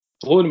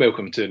Hello and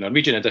welcome to the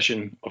Norwegian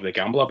edition of the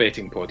Gambler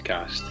Betting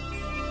Podcast.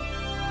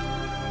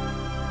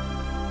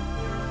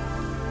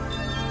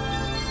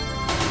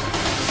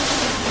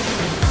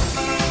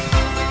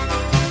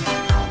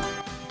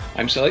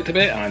 I'm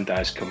Selectabet, and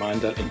as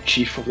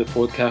Commander-in-Chief of the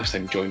podcast,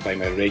 I'm joined by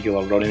my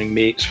regular running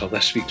mates for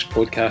this week's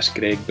podcast,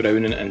 Greg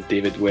Browning and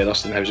David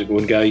Weatherston. How's it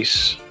going,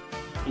 guys?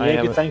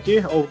 Yeah, good, thank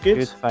you. All good.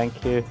 Good,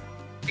 thank you.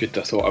 Good.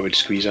 I thought I would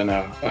squeeze in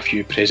a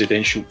few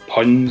presidential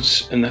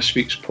puns in this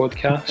week's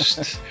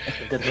podcast. I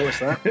did notice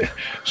that.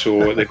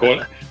 So the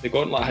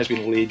gauntlet has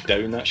been laid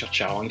down. That's your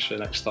challenge for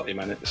the next 30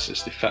 minutes,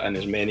 is to fit in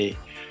as many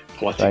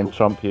political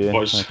Trump, you.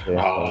 buzz.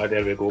 Okay.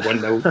 There we go.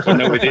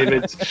 1-0 with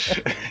David.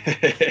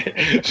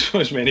 So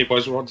as many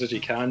buzzwords as you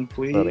can,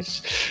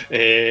 please.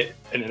 In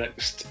the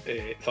next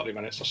 30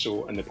 minutes or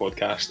so in the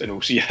podcast, and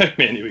we'll see how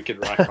many we can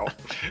rack up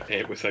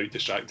without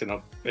distracting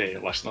our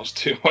listeners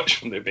too much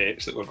from the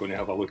bets that we're going to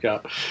have a look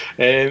at.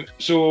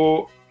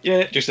 So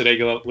yeah, just a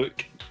regular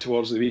look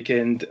towards the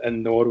weekend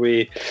in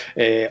Norway.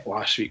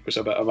 Last week was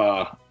a bit of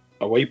a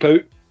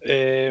wipeout.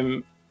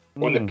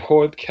 On the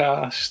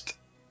podcast,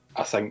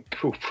 I think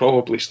we'll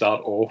probably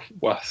start off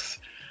with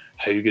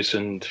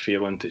Haugesund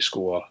failing to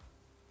score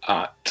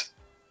at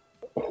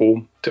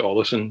home to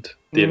Ålesund.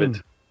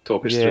 David,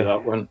 talk us through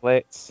that one.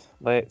 Let's.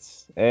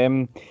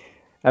 I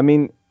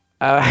mean,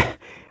 I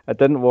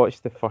didn't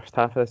watch the first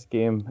half of this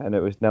game, and it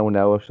was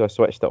 0-0, so I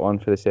switched it on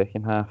for the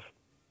second half,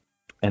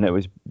 and it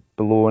was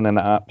blowing an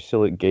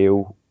absolute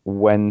gale,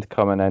 wind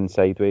coming in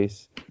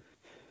sideways.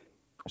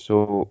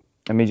 So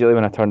immediately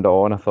when I turned it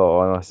on, I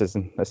thought, oh,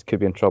 this could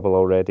be in trouble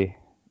already.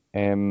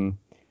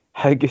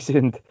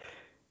 Haugesund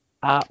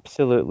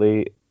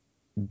absolutely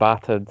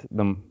battered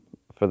them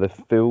for the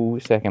full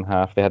second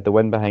half. They had the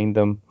wind behind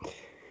them.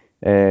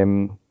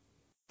 Niklas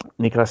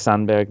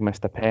Sandberg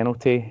missed a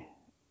penalty.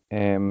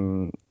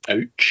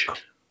 Ouch.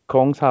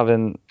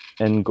 Kongshavn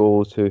in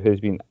goals, who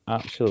has been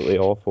absolutely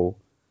awful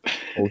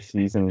all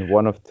season.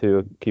 One of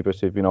two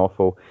keepers who've been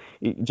awful.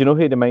 Do you know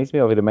who he reminds me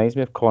of? He reminds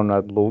me of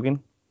Conrad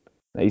Logan.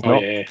 He's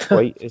not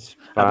quite as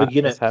fast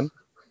as him,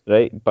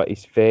 right? But he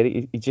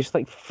just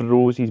like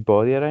throws his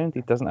body around.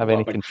 He doesn't have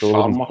any control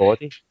of his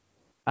body.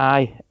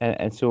 Aye,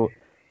 and so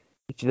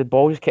the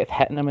ball just kept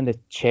hitting him in the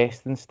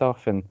chest and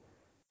stuff, and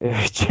it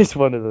was just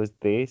one of those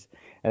days.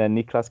 And then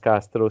Niklas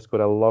Castro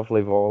scored a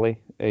lovely volley,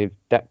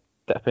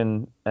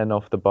 dipping in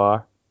off the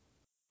bar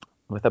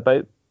with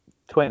about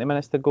 20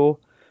 minutes to go.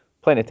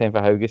 Plenty of time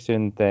for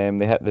Haugesund. They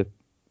hit the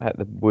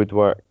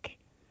woodwork.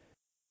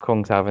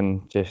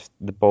 Kongshavn, just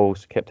the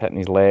balls kept hitting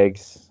his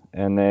legs,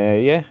 and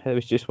it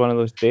was just one of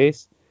those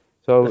days.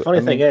 So the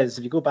funny thing is,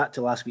 if you go back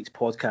to last week's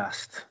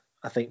podcast,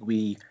 I think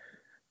we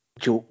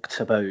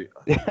joked about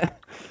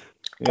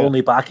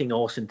only backing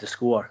Ålesund to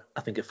score.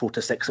 I think at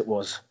 4-6 it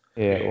was.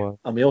 Yeah, it was.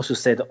 And we also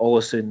said that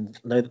Ålesund,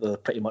 now that they're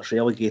pretty much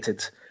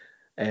relegated,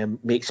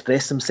 may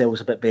express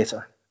themselves a bit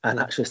better and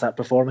actually start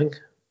performing.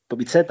 But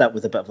we'd said that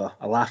with a bit of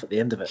a laugh at the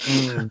end of it.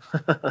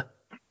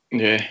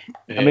 Yeah.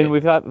 I mean,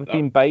 we've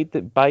been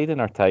biding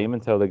our time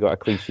until they got a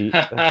clean sheet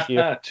this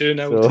year.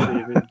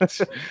 2-0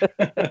 to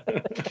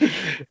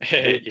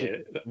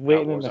David.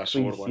 Waiting on a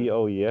clean sheet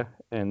all year,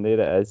 and there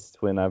it is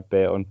when I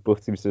bet on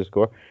both teams to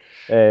score.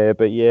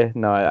 But yeah,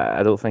 no,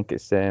 I don't think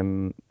it's. I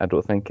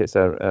don't think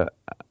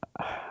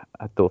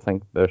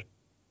they're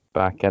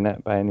back in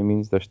it by any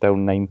means. They're still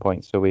 9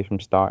 points away from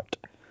start.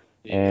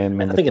 I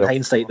think in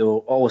hindsight,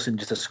 though, Ålesund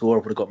just a score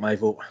would have got my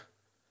vote.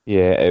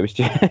 Yeah, it was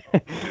just,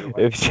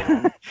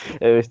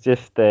 it was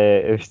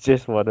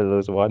just one of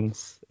those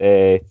ones,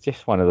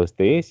 just one of those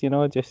days,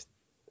 it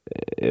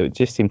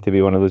just seemed to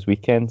be one of those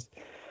weekends.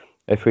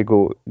 If we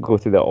go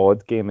to the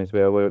odd game as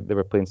well, where they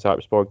were playing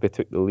Sarpsborg, they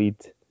took the lead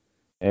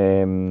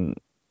from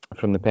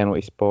the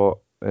penalty spot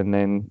and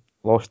then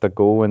lost a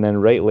goal, and then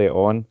right late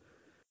on,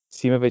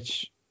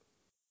 Simovic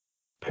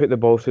put the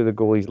ball through the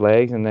goalie's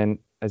legs, and then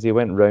as he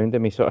went round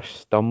him, he sort of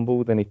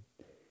stumbled and he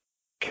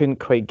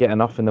couldn't quite get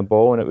enough in the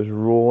ball, and it was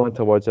rolling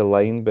towards the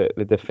line, but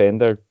the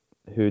defender,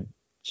 who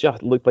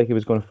just looked like he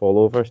was going to fall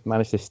over,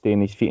 managed to stay on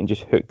his feet and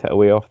just hooked it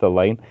away off the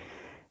line.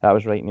 That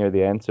was right near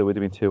the end, so it would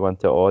have been 2-1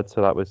 to odd.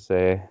 So that was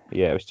it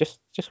was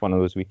just one of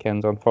those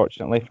weekends,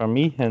 unfortunately for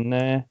me,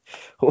 and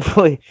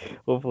hopefully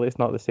it's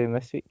not the same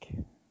this week.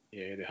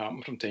 Yeah, they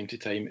happen from time to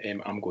time.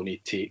 I'm going to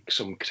take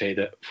some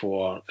credit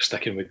for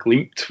sticking with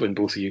Glimt when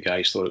both of you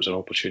guys thought it was an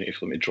opportunity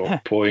for them to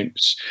drop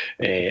points,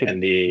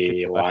 and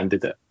they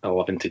landed at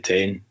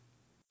 11-10.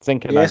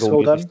 Thinking I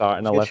will be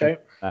starting 11.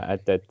 I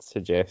did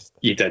suggest.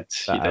 You did.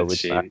 That You did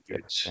say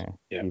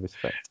he was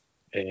fit.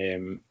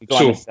 He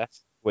got an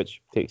assist,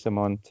 which takes him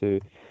on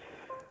to,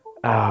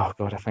 I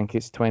think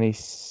it's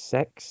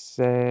 26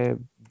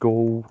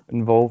 goal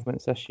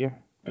involvements this year.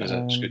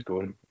 It's good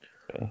going.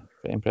 Very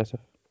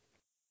impressive.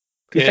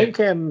 Do you think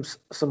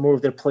some more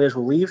of their players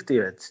will leave,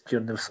 David,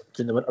 during the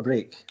winter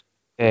break?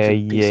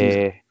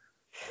 Yeah.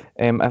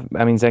 I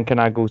mean,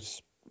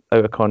 Zinchenko's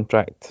out of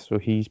contract, so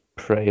he's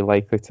pretty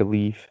likely to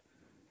leave.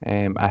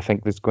 I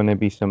think there's going to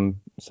be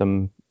some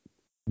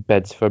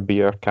bids for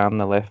Bjorkan,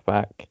 the left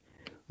back.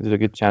 There's a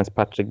good chance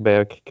Patrick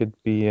Berg could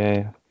be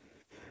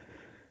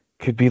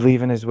could be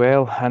leaving as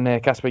well.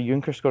 And Kasper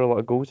Junker scored a lot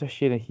of goals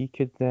this year, and he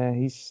could.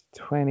 He's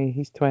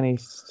 26,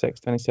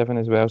 27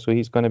 as well, so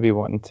he's going to be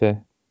wanting to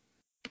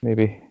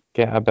maybe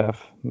get a bit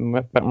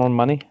more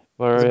money.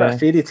 It's a bit of a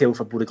fairy tale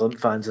for Bodø/Glimt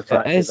fans, the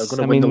fact that they're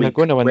going to win the league. They're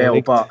going to win the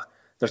league, but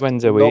there's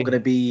wins not away. going to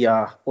be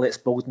let's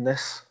build on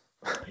this.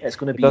 It's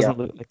going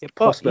to be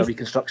possibly a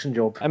reconstruction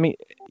job. I mean,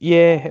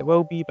 yeah, it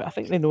will be, but I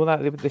think they know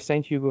that. They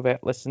signed Hugo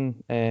Vetlesen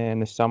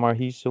in the summer.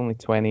 He's only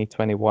 20,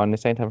 21. They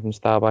signed him from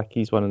Stabæk.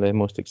 He's one of the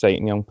most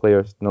exciting young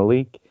players in the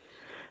league.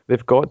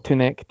 They've got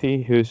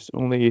Tunekti, who's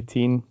only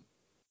 18.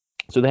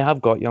 So they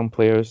have got young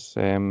players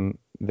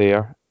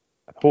there.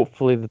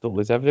 Hopefully they don't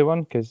lose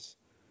everyone, because,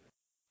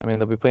 I mean,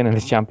 they'll be playing in the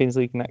Champions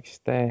League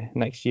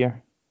next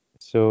year.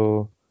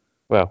 So...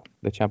 Well,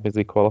 the Champions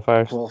League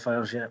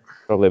qualifiers, yeah.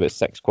 Probably about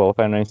 6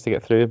 qualifying rounds to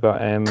get through,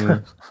 but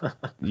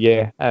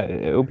yeah,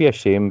 it'll be a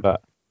shame.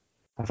 But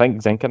I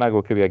think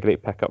Zinchenko could be a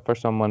great pickup for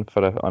someone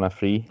on a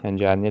free in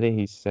January.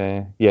 He's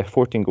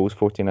 14 goals,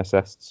 14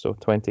 assists, so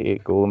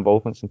 28 goal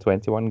involvements in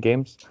 21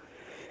 games.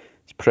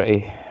 It's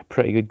pretty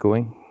good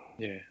going.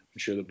 Yeah, I'm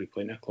sure there'll be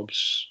plenty of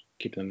clubs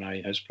keeping an eye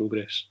on his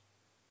progress.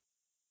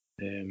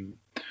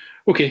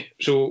 Okay,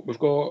 so we've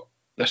got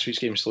this week's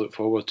games to look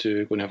forward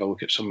to. Going to have a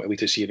look at some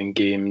Elite Searing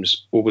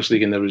games.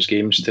 Obviously, there was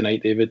games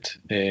tonight, David,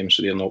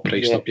 so they're not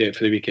priced up yet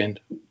for the weekend.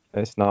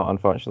 It's not,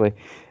 unfortunately.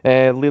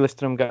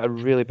 Lillestrøm got a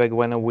really big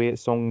win away at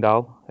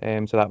Sogndal,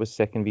 so that was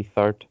second v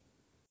third,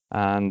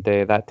 and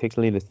that takes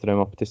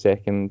Lillestrøm up to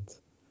second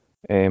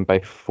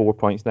by 4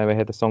 points now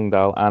ahead of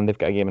Sogndal, and they've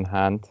got a game in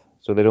hand,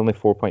 so they're only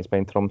 4 points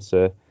behind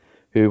Tromsø,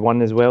 who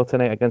won as well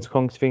tonight against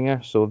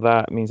Kongsvinger, so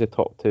that means the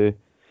top two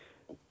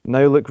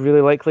now look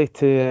really likely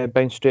to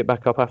bounce straight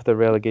back up after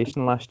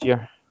relegation last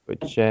year,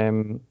 which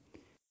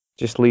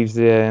just leaves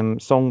the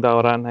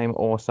Sogndal, Ranheim,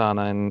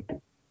 Åsane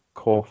and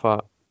Kofa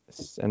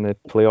in the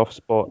playoff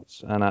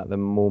spots, and at the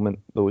moment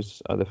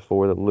those are the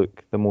 4 that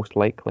look the most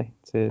likely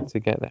to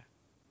get there.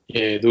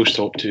 Yeah, those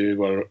top 2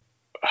 were,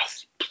 I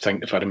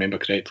think if I remember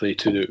correctly,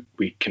 2 that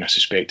we kind of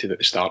suspected at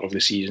the start of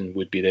the season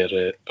would be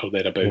there or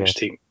thereabouts,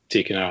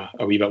 taking a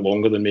wee bit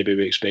longer than maybe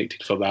we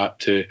expected for that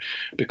to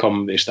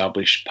become the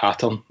established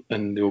pattern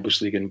in the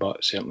Oberliga, but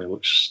it certainly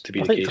looks to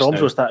be the case now. I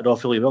think Tromsø started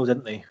off really well,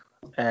 didn't they?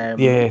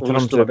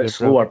 Lillestrøm a bit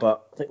slower,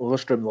 but I think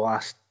Lillestrøm the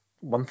last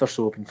month or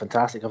so have been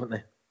fantastic, haven't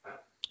they?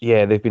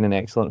 Yeah, they've been in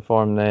excellent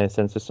form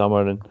since the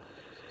summer, and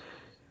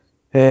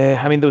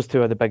I mean those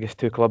 2 are the biggest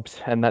 2 clubs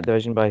in that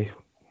division by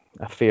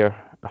a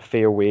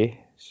fair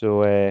way.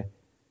 So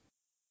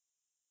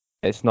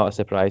it's not a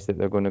surprise that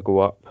they're going to go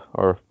up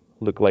or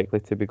look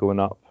likely to be going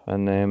up.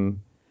 And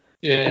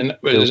and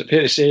is it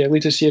fair to say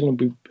Elite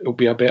Searing will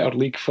be a better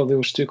league for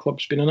those 2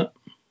 clubs being in it?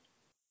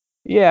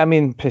 Yeah, I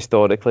mean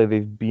historically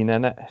they've been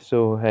in it,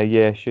 so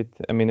should.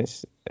 I mean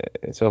it's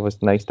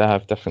always nice to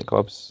have different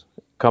clubs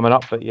coming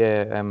up, but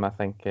I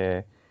think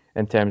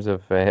in terms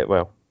of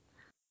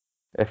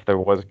if there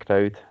was a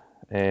crowd,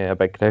 a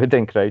big crowd,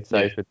 then crowd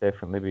size would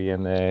definitely be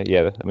in.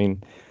 I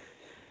mean,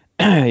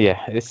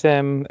 it's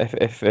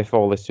if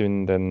all is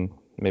soon, then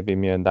maybe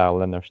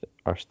Mjøndalen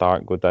or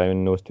Start go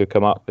down, those 2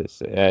 come up. It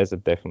is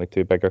definitely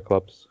 2 bigger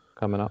clubs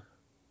coming up.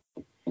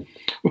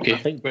 Okay. I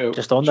think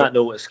just on that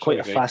note, it's quite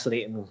a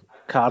fascinating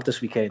card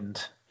this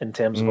weekend in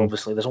terms of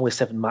obviously there's only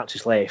 7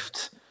 matches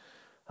left.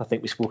 I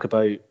think we spoke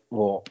about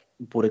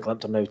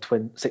Bodø/Glimt are now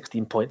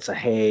 16 points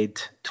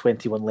ahead,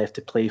 21 left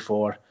to play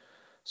for,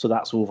 so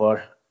that's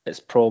over. It's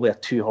probably a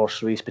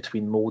 2-horse race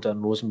between Molde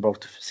and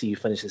Rosenborg to see who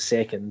finishes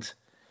second.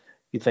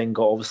 You then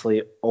got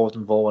obviously Odd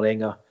and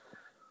Vålerenga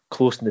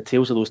close in the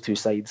tails of those 2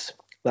 sides.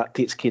 That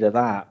takes care of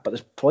that, but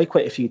there's probably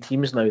quite a few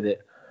teams now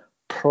that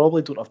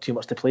probably don't have too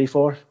much to play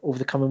for over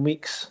the coming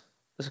weeks.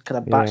 There's a kind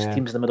of batch of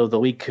teams in the middle of the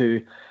league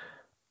who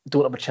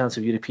don't have a chance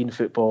of European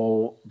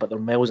football, but they're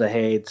miles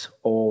ahead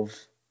of,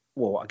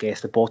 I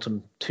guess the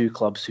bottom 2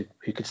 clubs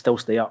who could still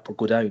stay up or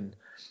go down.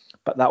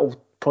 But that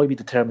will probably be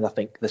determined, I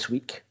think, this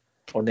week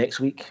or next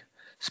week,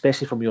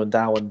 especially for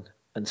Mjøndalen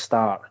and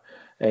Start.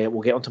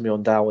 We'll get onto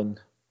Mjøndalen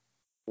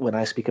when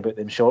I speak about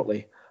them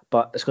shortly.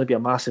 But it's going to be a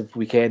massive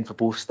weekend for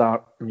both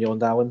Start and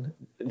Mjøndalen.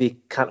 They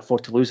can't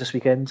afford to lose this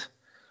weekend.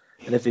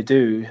 And if they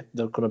do,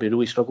 they're going to be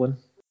really struggling.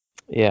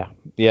 Yeah,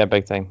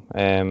 big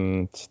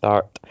time.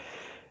 Start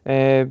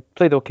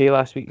played okay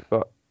last week,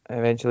 but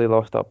eventually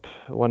lost up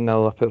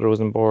 1-0 up at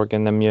Rosenborg,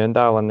 and then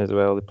Mjøndalen as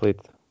well. They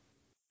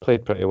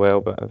played pretty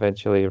well, but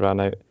eventually ran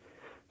out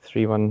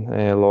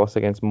 3-1 loss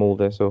against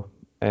Molde. So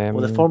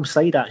the form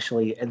side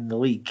actually in the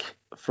league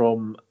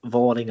from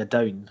Vålerenga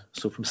down,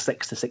 so from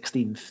 6th to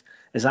 16th,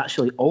 is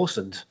actually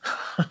Ålesund.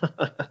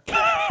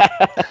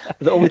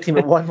 The only team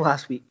that won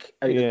last week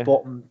out of the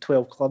bottom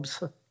 12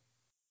 clubs.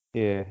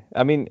 Yeah,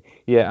 I mean,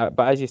 but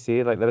as you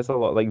say, like there is a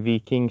lot like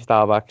Viking,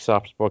 Stabæk,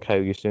 Sarpsborg,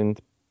 Haugesund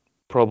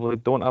probably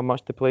don't have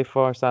much to play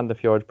for.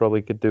 Sandefjord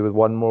probably could do with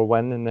 1 more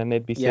win and then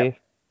they'd be safe.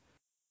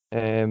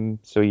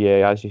 So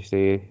as you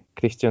say,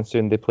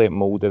 Kristiansund, they play at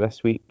Molde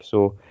this week.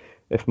 So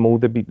if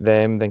Molde beat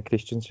them, then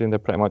Kristiansund are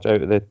pretty much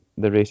out of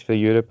the race for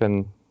Europe,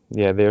 and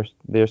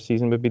their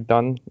season would be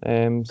done.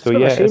 It's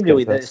a shame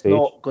really that it's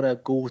not going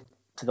to go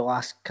to the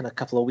last kind of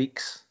couple of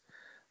weeks.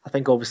 I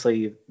think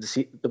obviously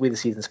the way the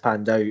season's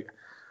panned out,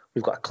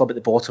 we've got a club at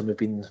the bottom who've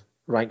been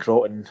ranked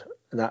rotten,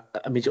 and that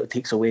immediately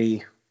takes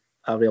away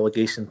a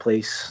relegation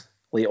place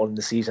late on in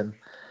the season.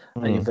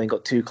 And you've then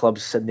got two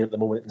clubs sitting there at the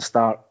moment at the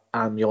start,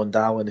 and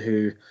Mjøndalen,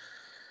 who,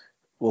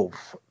 well,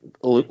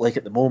 look like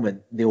at the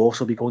moment they'll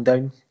also be going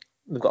down.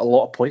 They've got a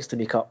lot of points to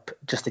make up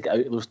just to get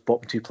out of those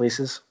bottom two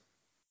places.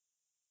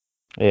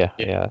 Yeah,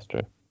 that's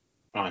true.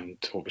 And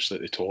obviously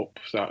at the top,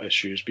 that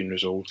issue has been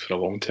resolved for a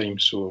long time.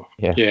 So,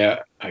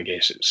 yeah I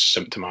guess it's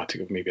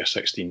symptomatic of maybe a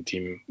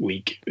 16-team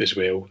league as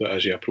well, that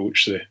as you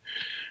approach the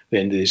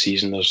end of the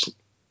season, there's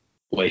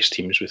less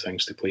teams with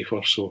things to play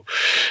for. So,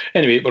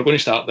 anyway, we're going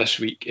to start this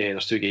week.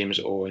 There's two games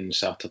on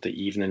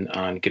Saturday evening,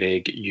 and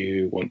Greg,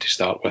 you want to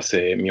start with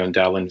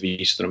Mjøndalen v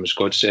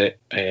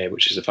Strømsgodset,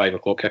 which is the 5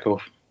 o'clock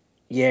kickoff.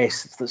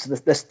 Yes,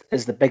 this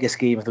is the biggest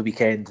game of the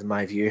weekend in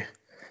my view.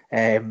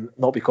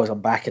 Not because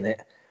I'm backing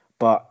it,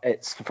 but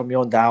it's from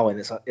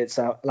Mjøndalen. It's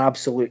an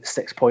absolute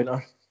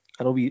 6-pointer.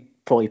 I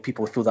know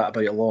people feel that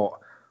about it a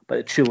lot, but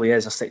it truly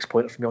is a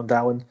 6-pointer from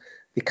Mjøndalen.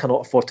 They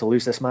cannot afford to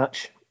lose this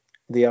match.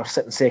 They are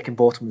sitting second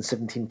bottom with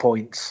 17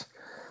 points.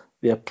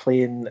 They are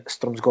playing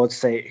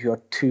Strømsgodset, who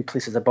are 2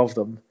 places above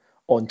them,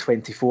 on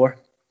 24.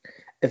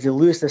 If they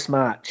lose this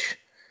match,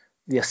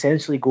 they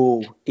essentially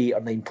go 8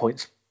 or 9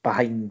 points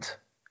behind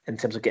in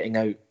terms of getting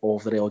out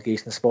of the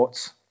relegation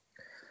spots.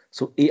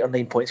 So 8 or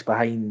 9 points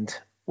behind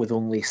with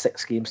only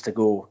 6 games to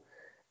go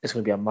is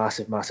going to be a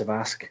massive, massive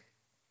ask.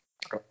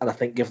 And I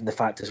think given the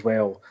fact as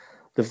well,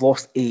 they've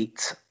lost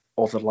 8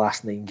 of their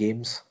last 9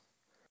 games.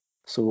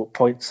 So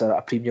points are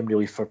a premium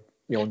really for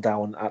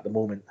Mjøndalen at the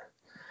moment.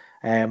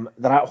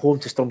 They're at home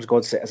to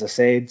Strømsgodset, as I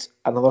said,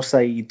 another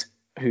side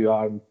who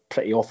are in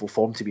pretty awful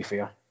form, to be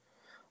fair.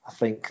 I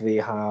think they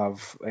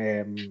have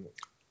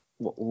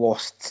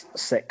lost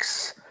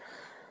 6,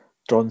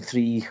 drawn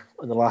 3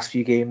 in the last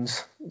few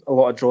games. A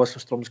lot of draws for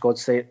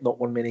Strømsgodset, not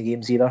won many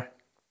games either.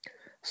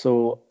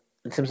 So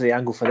in terms of the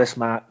angle for this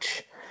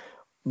match,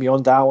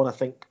 Mjøndalen, I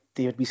think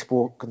David B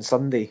spoke on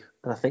Sunday,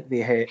 and I think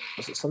they hit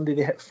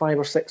 5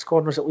 or 6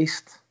 corners at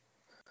least.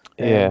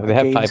 Yeah, they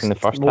had 5 in the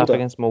first half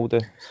against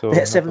Molde. So they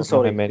hit 7,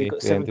 sorry. They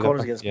got 7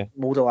 corners against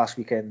Molde last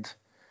weekend,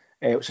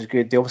 which is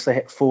good. They obviously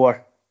hit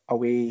 4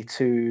 away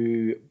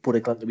to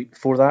Bodø/Glimt the week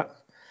before that.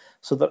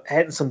 So they're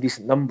hitting some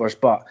decent numbers,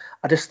 but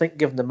I just think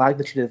given the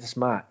magnitude of this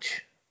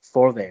match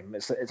for them,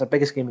 it's the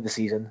biggest game of the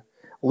season.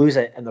 Lose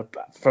it, and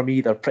for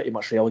me, they're pretty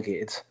much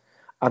relegated.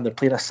 And they're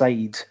playing a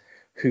side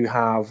who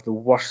have the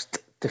worst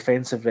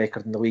defensive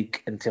record in the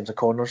league in terms of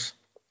corners.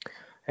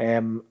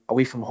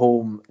 Away from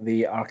home,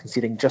 they are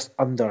conceding just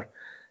under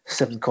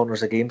 7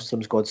 corners a game,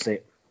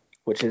 Strømsgodset,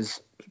 which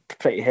is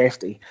pretty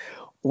hefty.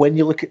 When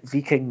you look at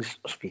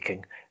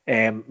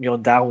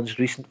Mjøndalen's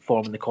recent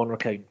form in the corner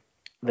count,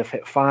 they've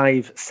hit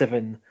 5,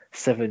 7,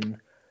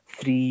 7,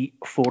 3,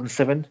 4 and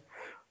 7.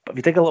 But if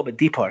you dig a little bit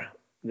deeper,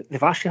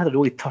 they've actually had a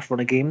really tough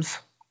run of games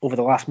over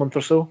the last month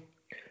or so.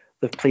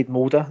 They've played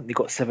Molde, they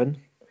got 7.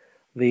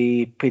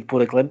 They played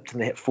Bodø/Glimt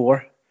and they hit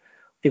 4.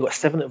 They got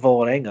 7 at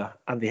Vålerenga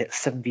and they hit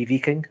 7 v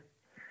Viking.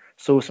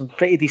 So some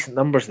pretty decent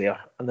numbers there.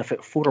 And they've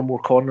hit 4 or more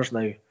corners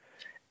now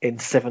in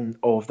 7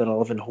 of their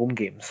 11 home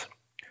games.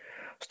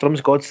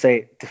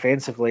 Strømsgodset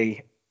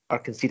defensively are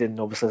conceding,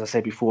 obviously, as I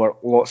said before,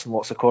 lots and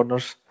lots of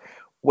corners.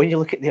 When you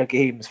look at their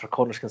games for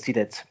corners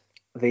conceded,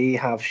 they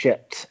have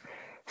shipped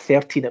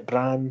 13 at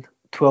Brann,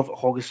 12 at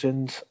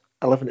Haugesund,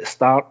 11 at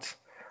Start,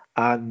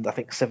 and I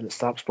think 7 at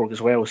Sarpsborg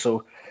as well.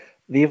 So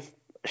they've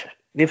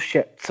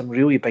shipped some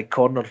really big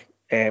corner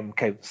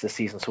counts this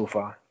season so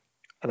far.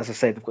 And as I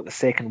said, they've got the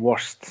second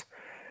worst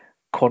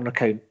corner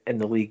count in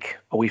the league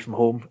away from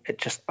home at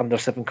just under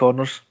 7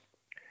 corners.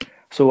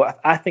 So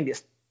I think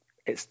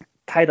it's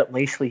tied up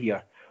nicely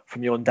here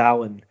from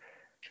Mjøndalen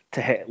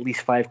to hit at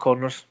least 5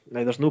 corners.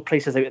 Now, there's no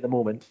prices out at the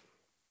moment,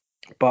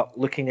 but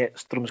looking at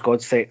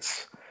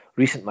Strømsgodset's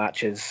recent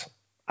matches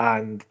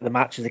and the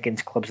matches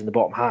against clubs in the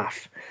bottom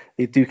half,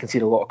 they do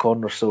concede a lot of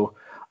corners. So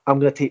I'm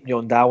going to take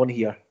Mjøndalen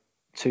here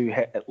to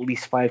hit at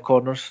least 5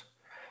 corners.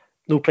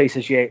 No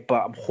prices yet,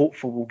 but I'm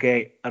hopeful we'll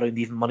get around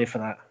even money for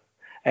that.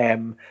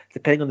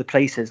 Depending on the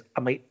prices,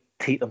 I might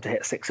take them to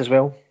hit 6 as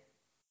well.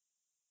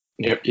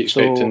 Yep,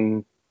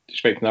 expecting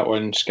that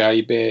one,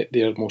 Sky Bet,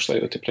 they're most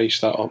likely to price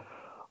that up.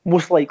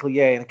 Most likely,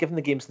 yeah. And given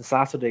the game's on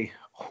Saturday,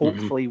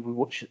 hopefully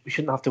we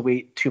shouldn't have to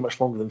wait too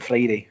much longer than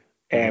Friday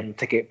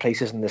to get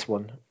prices in this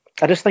one.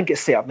 I just think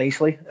it's set up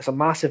nicely. It's a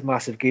massive,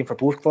 massive game for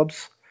both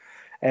clubs.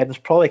 There's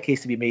probably a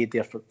case to be made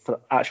there for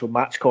actual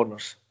match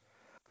corners.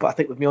 But I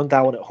think with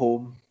Mjøndalen at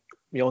home,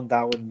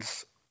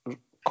 Mjøndalen's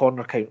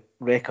corner count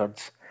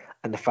records,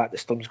 and the fact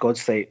that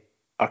Strømsgodset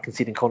are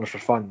conceding corners for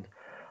fun,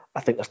 I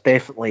think there's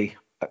definitely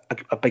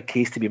a big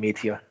case to be made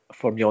here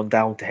for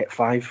Mjøndalen to hit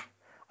 5.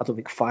 I don't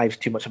think 5 is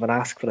too much of an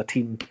ask for a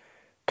team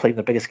playing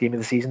their biggest game of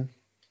the season.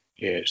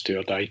 Yeah, it's do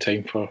or die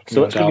time for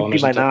So Mjøndalen, it's going to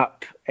be my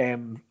nap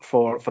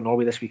for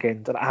Norway this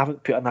weekend. And I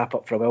haven't put a nap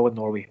up for a while in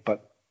Norway,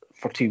 but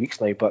for 2 weeks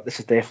now. But this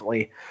is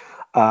definitely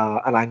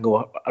an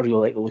angle I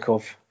really like the look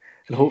of.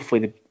 And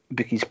hopefully the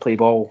bookies play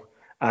ball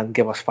and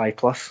give us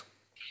 5+.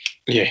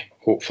 Yeah,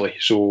 hopefully.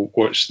 So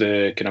what's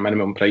the kind of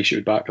minimum price you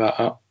would back that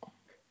at?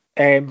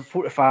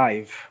 4 to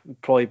 5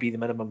 would probably be the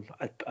minimum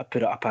I'd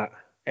put it up at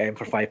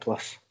for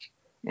 5+.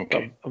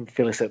 Okay. I'm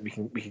fairly certain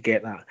we can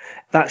get that.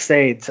 That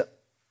said,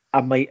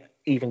 I might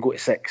even go to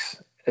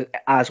 6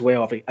 as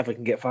well if I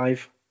can get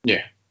 5.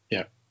 Yeah.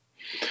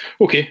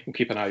 Okay, we'll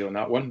keep an eye on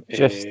that one.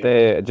 Just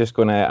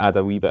going to add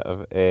a wee bit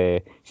of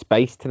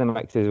spice to the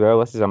mix as well.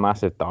 This is a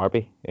massive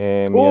derby. Me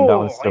and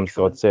Ballinstone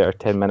Sodset are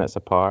 10 minutes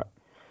apart.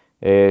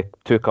 2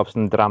 cups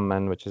in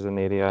Drammen, which is an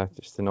area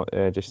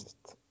just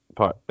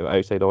part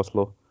outside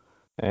Oslo.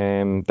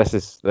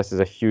 This is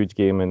a huge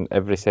game in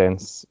every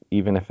sense,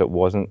 even if it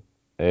wasn't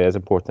as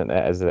important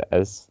as it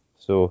is.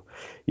 So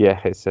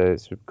yeah, it's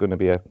going to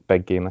be a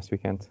big game this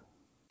weekend.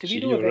 Do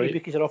you know if any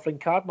bookies are offering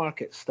card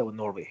markets still in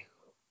Norway?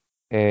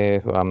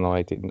 Well, I'm no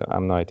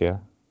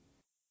idea.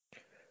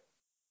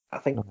 I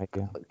think it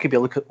could be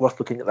worth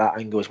looking at that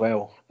angle as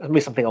well. It'll be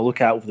something I'll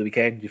look at over the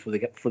weekend before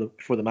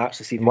the match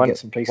to see if we can get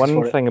some prices for it.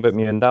 One thing about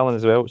Mjøndalen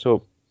as well,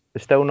 so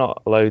they're still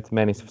not allowed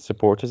many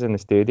supporters in the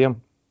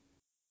stadium.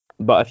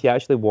 But if you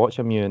actually watch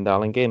a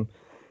Mjøndalen game,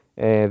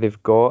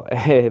 they've got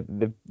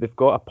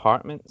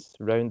apartments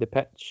round the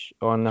pitch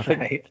on, I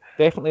think,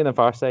 definitely on the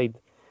far side.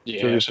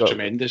 Yeah, so it's a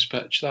tremendous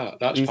pitch.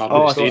 That's part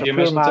of the stadium,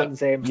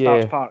 isn't it?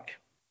 Starts Park.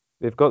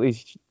 They've got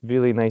these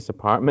really nice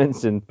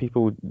apartments, and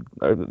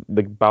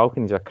the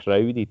balconies are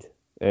crowded.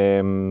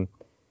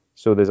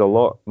 So there's a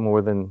lot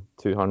more than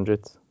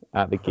 200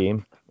 at the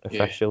game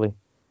officially. Yeah.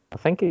 I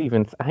think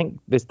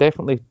there's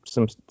definitely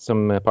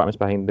some apartments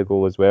behind the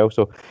goal as well.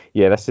 So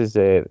yeah, this is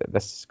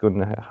going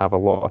to have a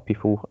lot of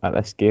people at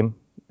this game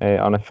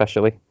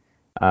unofficially,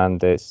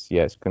 and it's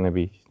going to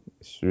be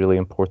a really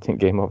important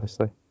game,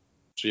 obviously.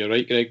 So you're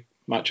right, Greg.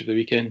 Match of the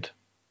weekend.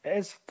 It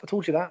is. I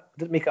told you that. I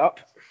didn't make it up.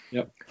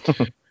 Yep.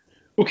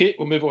 Okay,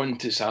 we'll move on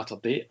to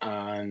Saturday,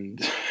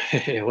 and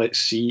let's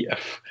see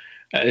if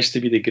it is to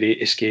be the great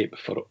escape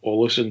for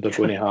Ålesund. They're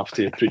going to have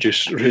to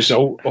produce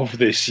result of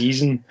the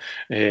season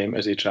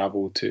as they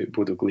travel to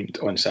Bodø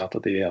Glimt on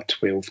Saturday. They are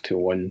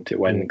 12-1 to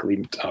win.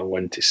 Glimt are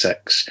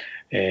 1-6.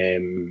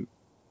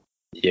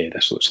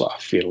 This looks like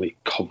a fairly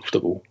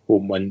comfortable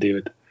home win,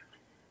 David.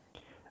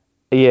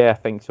 Yeah, I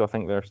think so. I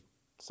think there's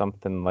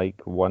something like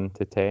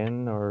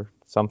 1-10 or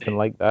something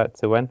like that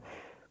to win.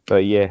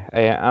 But yeah,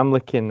 I'm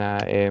looking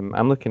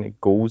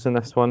at goals in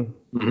this one.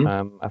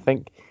 Mm-hmm. I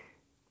think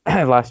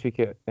last week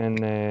in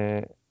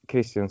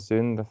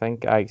Kristiansund, I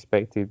think I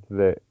expected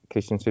that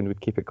Kristiansund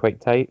would keep it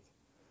quite tight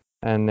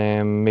and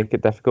make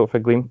it difficult for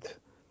Glimt.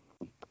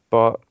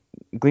 But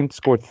Glimt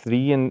scored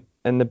 3, and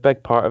the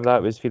big part of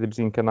that was Philip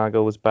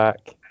Zinkernagel was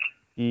back.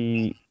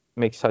 He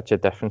makes such a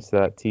difference to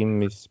that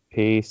team. His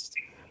pace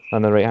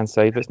on the right hand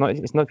side, but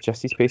it's not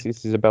just his pace;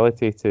 it's his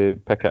ability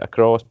to pick it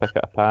across, pick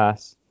it a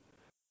pass.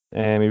 He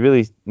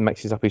really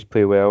mixes up his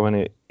play well,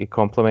 and he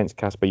complements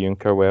Kasper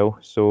Junker well.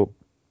 So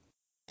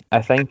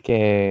I think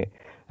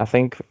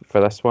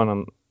for this one,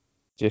 I'm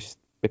just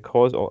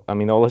because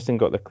Ålesund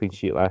got the clean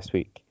sheet last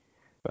week,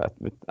 but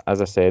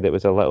as I said, it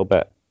was a little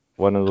bit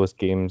one of those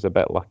games, a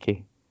bit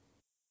lucky.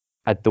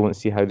 I don't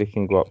see how they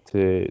can go up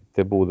to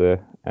Bodø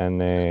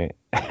and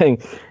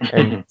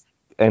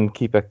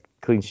keep a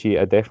clean sheet.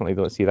 I definitely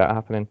don't see that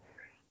happening.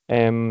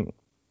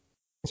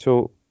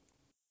 So.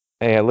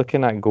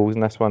 Looking at goals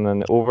in this one,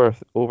 and over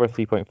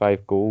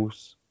 3.5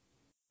 goals.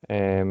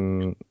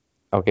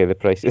 Okay, the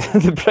price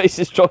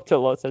has dropped a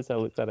lot since I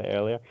looked at it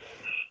earlier.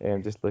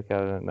 Just look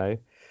at it now.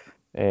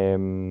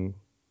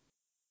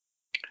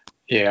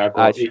 I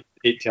got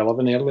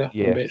 8-11 earlier.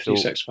 Yeah, Bet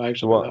 365.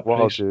 So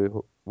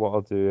what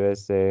I'll do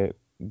is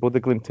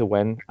Bodø Glimt to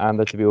win and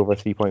there to be over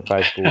 3.5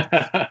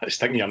 goals.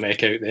 Sticking your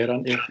neck out there,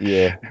 aren't you?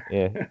 Yeah.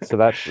 So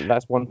that's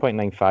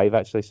 1.95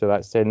 actually. So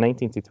that's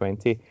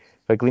 19-20.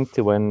 For Glimt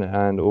to win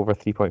and over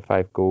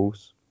 3.5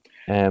 goals.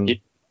 And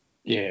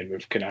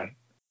we've kind of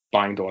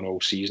banged on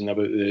all season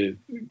about the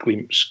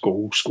Glimt's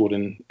goal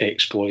scoring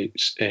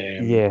exploits.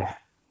 They've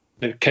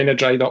kind of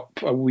dried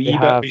up a wee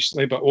bit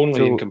recently, but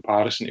only in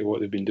comparison to what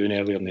they've been doing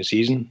earlier in the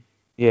season.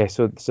 Yeah,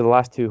 so the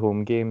last 2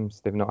 home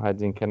games, they've not had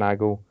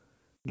Zinkernagel.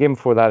 Game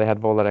before that, they had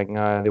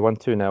Vålerenga. They won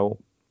 2-0.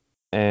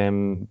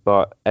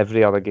 But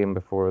every other game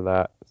before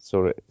that,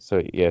 so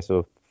 4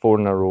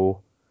 in a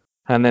row.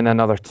 And then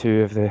another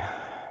 2 of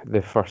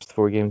the first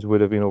 4 games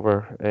would have been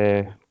over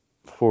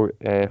 4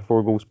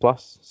 goals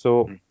plus.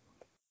 So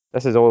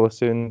this is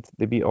Ålesund.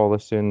 They beat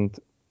Ålesund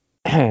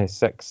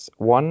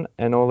 6-1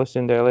 in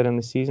Ålesund earlier in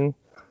the season,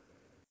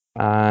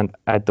 and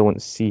I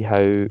don't see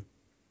how.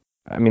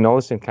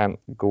 Ålesund can't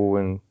go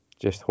and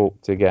just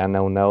hope to get a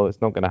 0-0.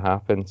 It's not going to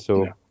happen.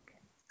 So,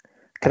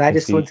 can I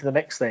just go into the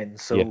mix then?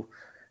 So,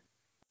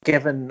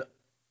 given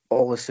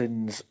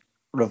Ålesund's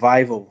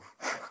revival,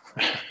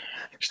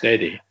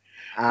 steady.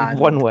 And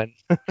 1 win.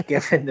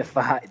 Given the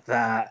fact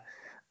that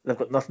they've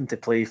got nothing to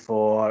play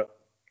for,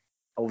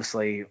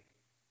 obviously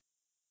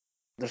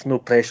there's no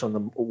pressure on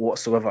them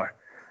whatsoever.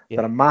 Yeah.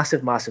 They're a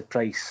massive, massive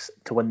price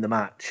to win the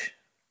match,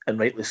 and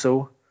rightly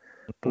so.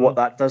 But what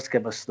that does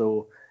give us,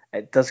 though,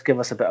 it does give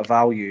us a bit of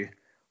value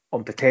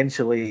on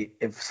potentially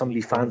if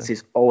somebody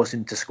fancies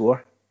Ollison to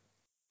score.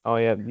 Oh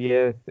yeah.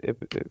 You'll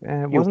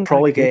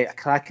probably get a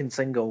cracking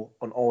single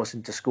on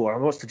Ollison to score.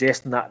 I'm not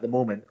suggesting that at the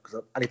moment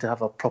because I need to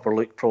have a proper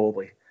look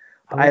probably.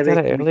 But I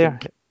read it earlier.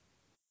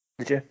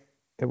 Did you?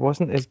 It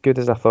wasn't as good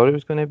as I thought it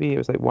was going to be. It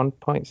was like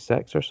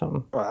 1.6 or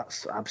something. Oh,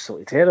 that's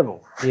absolutely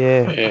terrible.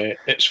 Yeah.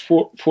 It's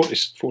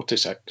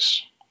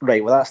 46.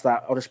 Right, well, that's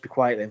that. I'll just be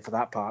quiet then for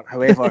that part.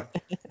 However,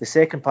 the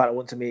second part I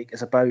want to make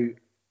is about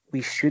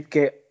we should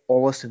get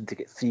Ollison to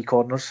get 3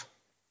 corners.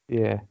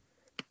 Yeah.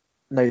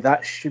 Now,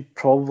 that should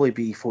probably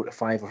be 4 to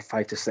 5 or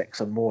 5 to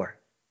 6 or more.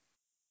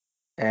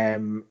 I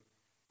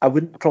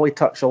wouldn't probably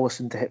touch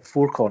Ollison to hit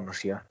 4 corners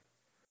here.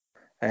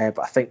 But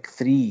I think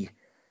 3,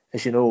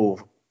 as you know,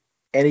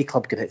 any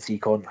club can hit 3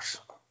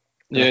 corners.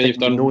 Yeah, you've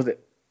done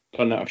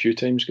that a few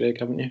times, Greg,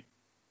 haven't you?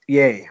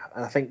 Yeah,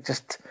 and I think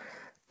just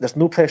there's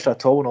no pressure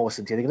at all on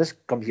Ollison. They can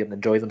just come here and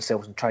enjoy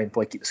themselves and try and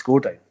probably keep the score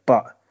down.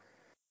 But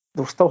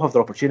they'll still have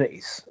their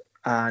opportunities.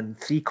 And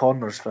 3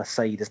 corners for a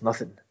side is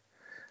nothing.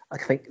 I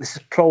think this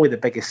is probably the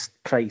biggest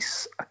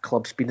price a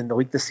club's been in the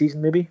league this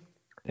season, maybe.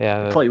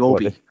 Yeah, it probably will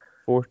be.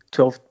 12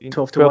 to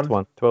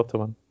 1. 12 to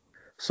 1.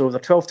 So they're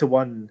 12 to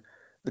 1.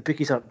 The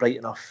bookies aren't bright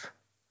enough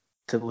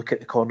to look at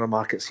the corner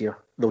markets here.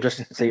 They'll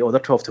just say, they're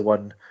 12 to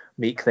 1,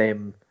 make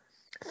them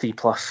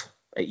 3+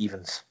 at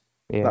evens.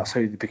 Yeah. That's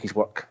how the bookies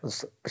work,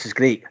 which is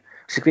great.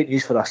 It's great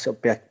news for us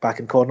back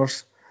in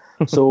corners.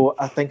 So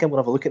I think I'm going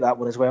to have a look at that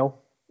one as well.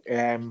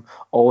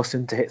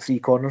 Ollison to hit 3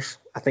 corners.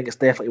 I think it's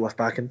definitely worth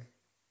backing.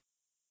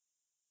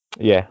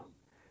 Yeah.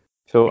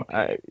 So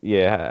I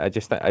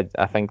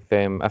think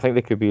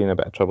they could be in a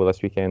bit of trouble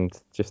this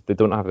weekend. Just they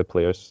don't have the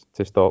players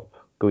to stop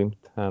Glimt,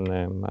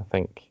 and I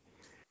think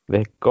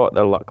they got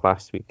their luck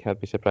last week.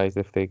 I'd be surprised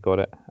if they got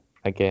it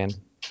again.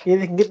 Yeah,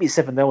 they can get me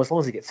 7-0 as long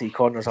as they get 3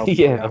 corners. I'll be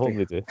happy. I hope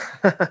they do.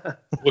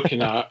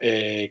 Looking at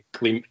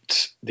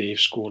Glimt, they've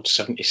scored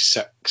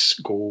 76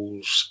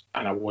 goals,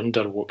 and I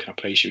wonder what kind of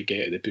price you would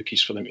get at the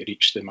bookies for them to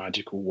reach the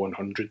magical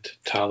 100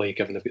 tally,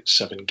 given they've got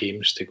 7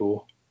 games to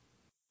go.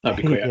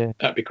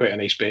 That'd be quite a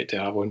nice bet to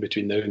have on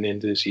between now and the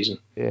end of the season.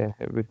 Yeah,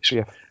 it would be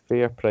a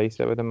fair price,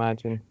 I would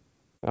imagine.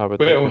 They could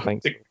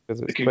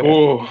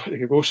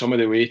go some of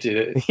the way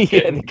to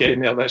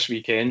getting there this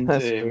weekend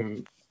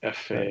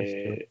if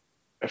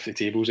the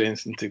table's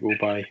anything to go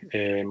by.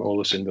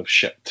 Ollison have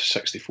shipped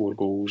 64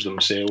 goals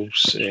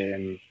themselves,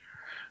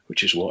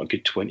 which is a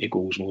good 20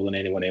 goals more than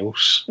anyone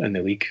else in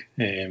the league.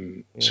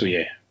 So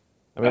yeah,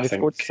 I mean, they've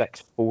scored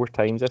 6 4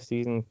 times this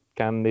season.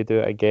 Can they do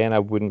it again? I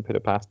wouldn't put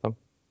it past them.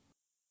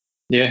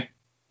 Yeah,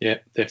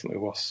 definitely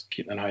worth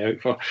keeping an eye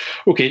out for.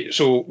 Okay,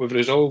 so we've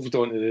resolved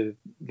on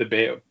the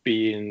bet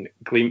being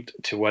Glimt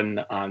to win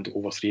and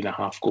over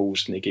 3.5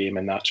 goals in the game,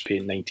 and that's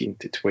paying 19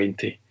 to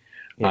 20.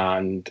 Yeah.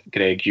 And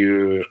Greg,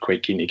 you're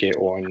quite keen to get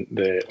on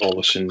the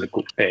Ollison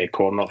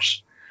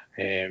corners,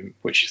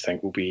 which you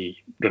think will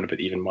be around about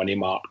the even money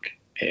mark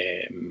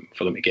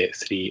for them to get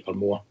 3 or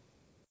more.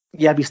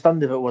 Yeah, I'd be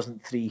stunned if it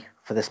wasn't 3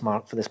 for this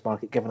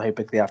market, given how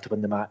big they have to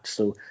win the match.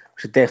 So we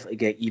should definitely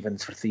get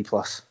evens for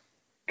 3+.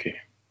 Okay.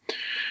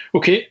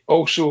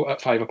 Also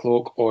at 5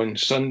 o'clock on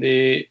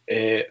Sunday,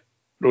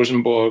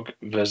 Rosenborg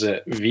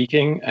visit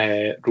Viking.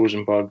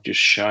 Rosenborg just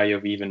shy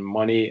of even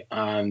money,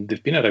 and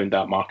they've been around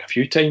that mark a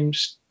few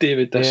times,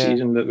 David, this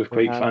season that we've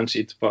quite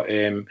fancied. But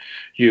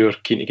you're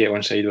keen to get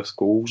on side with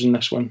goals in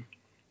this one.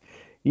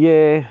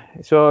 Yeah,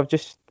 so I've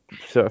just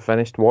sort of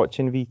finished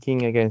watching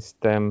Viking against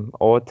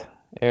Odd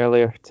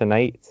earlier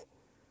tonight,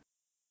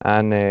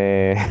 and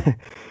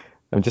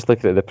I'm just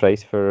looking at the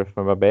price for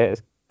my bet.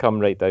 It's come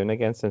right down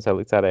again since I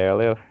looked at it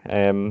earlier.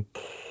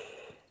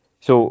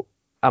 So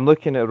I'm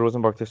looking at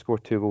Rosenborg to score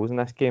 2 goals in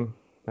this game.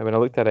 Now, when I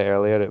looked at it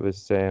earlier, it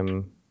was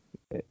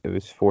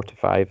 4 to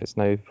 5. It's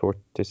now 4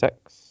 to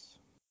 6.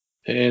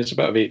 It's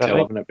about 8 to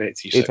 11 at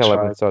Bet365. 8 to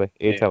 11. Sorry,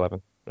 8 to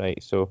 11.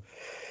 Right. So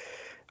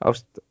I'll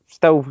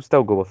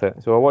still go with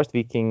it. So I watched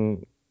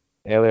Viking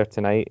earlier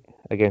tonight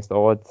against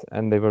Odd,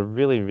 and they were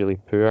really, really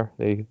poor.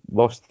 They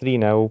lost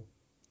 3-0.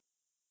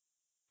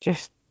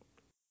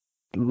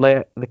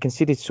 They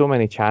conceded so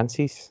many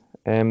chances.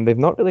 They've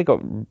not really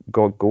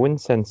got going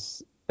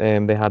since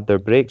they had their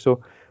break.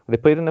 So they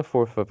played on the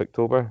 4th of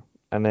October,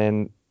 and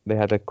then they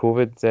had a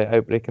COVID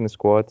outbreak in the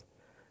squad.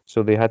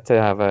 So they had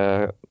to have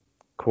a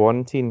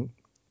quarantine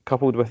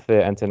coupled with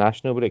the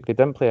international break. They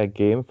didn't play a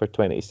game for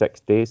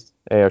 26 days,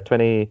 or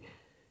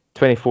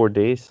 24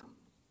 days.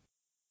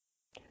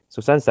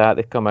 So since that,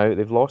 they've come out.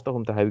 They've lost at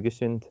home to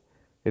Haugesund.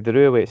 They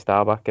drew away at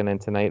Stabæk, and then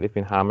tonight they've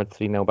been hammered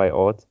 3-0 by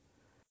Odd.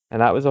 And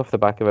that was off the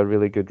back of a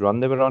really good run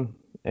they were on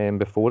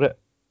before it.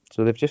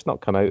 So they've just not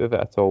come out of it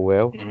at all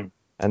well. Mm-hmm.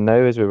 And now,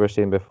 as we were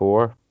saying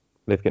before,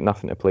 they've got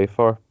nothing to play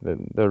for.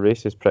 Their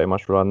race is pretty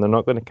much run. They're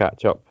not going to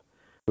catch up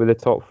with the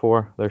top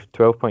 4. They're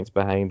 12 points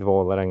behind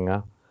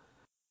Vålerenga.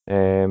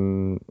 They're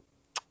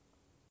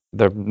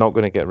not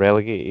going to get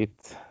relegated.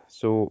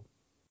 So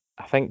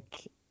I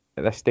think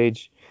at this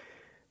stage,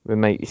 we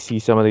might see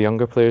some of the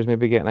younger players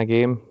maybe getting a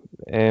game.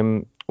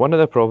 One of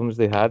the problems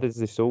they had is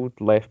they sold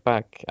left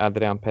back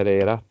Adrian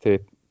Pereira to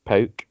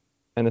PAOK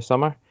in the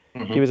summer.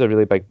 Mm-hmm. He was a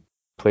really big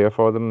player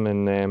for them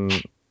and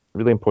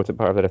really important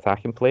part of their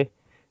attacking play.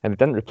 And they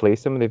didn't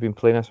replace him. They've been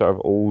playing a sort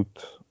of old,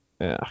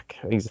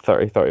 he's a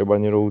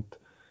 31-year-old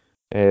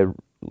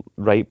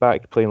right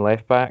back playing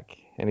left back,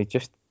 and he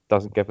just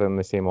doesn't give them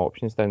the same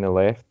options down the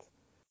left.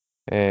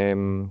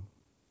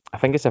 I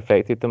think it's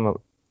affected them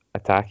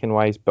attacking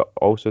wise, but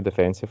also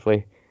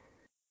defensively.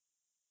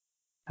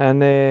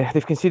 And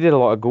they've conceded a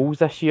lot of goals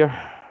this year.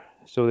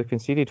 So they've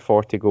conceded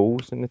 40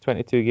 goals in the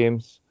 22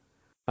 games.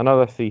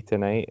 Another 3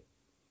 tonight.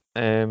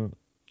 So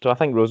I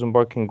think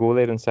Rosenborg can go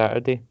there on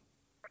Saturday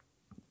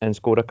and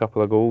score a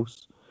couple of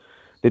goals.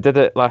 They did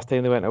it last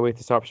time they went away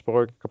to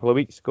Sarpsborg a couple of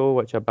weeks ago,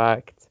 which I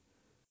backed.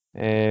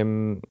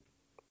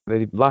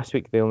 Last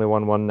week they only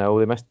won 1-0.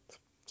 They missed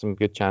some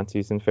good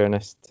chances, in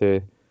fairness,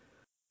 to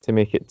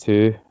make it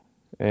 2.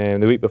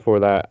 The week before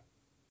that,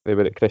 they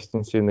were at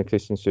Kristiansund. The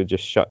Kristiansund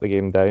just shut the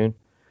game down.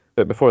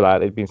 But before that,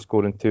 they'd been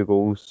scoring 2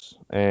 goals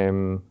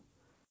 9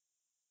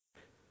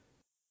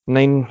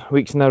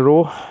 weeks in a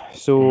row.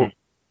 So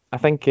I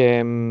think,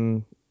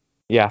 I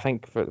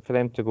think for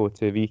them to go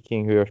to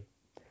Viking, who are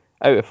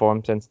out of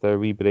form since their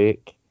wee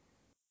break,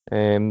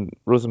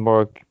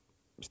 Rosenborg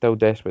still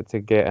desperate to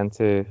get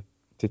into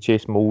to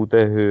chase Molde,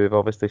 who have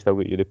obviously still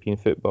got European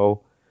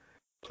football,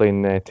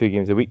 playing 2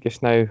 games a week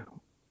just now.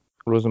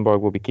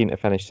 Rosenborg will be keen to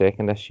finish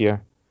second this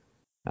year,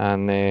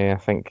 and I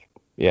think,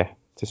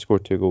 to score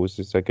 2 goals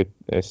is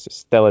it's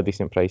still a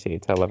decent price,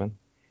 8-11.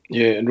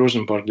 Yeah, and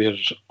Rosenborg, they're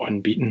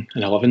unbeaten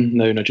in 11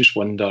 now, and I just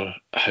wonder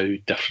how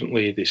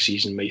differently the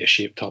season might have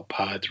shaped up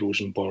had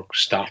Rosenborg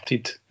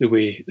started the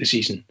way the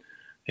season,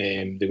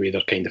 the way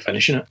they're kind of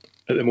finishing it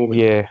at the moment.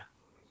 Yeah.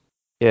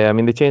 I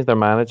mean, they changed their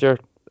manager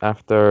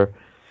after,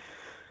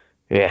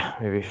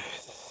 maybe a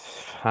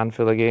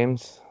handful of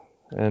games,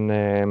 and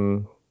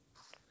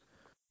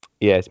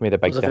it's made a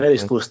big difference. It was a very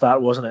slow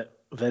start, wasn't it?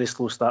 Very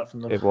slow start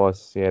from them. It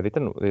was, They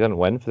didn't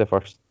win for the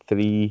first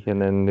 3,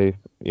 and then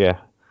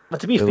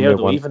But to be fair,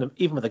 though,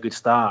 even with a good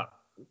start,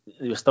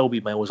 they would still be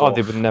miles off.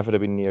 They would never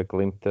have been near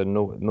Glimt.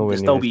 They'd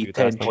still be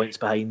 10 points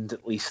behind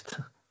at least.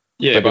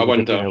 Yeah, but I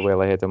wonder.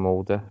 Well ahead of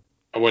Molde.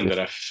 I wonder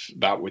if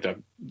that would have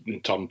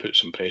in turn put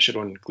some pressure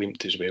on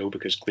Glimt as well,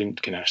 because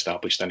Glimt kind of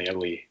established an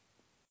early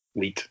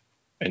lead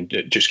and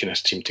it just kind of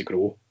seemed to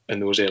grow in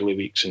those early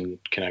weeks and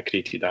kind of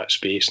created that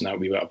space and that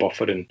wee bit of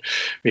buffer and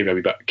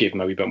maybe gave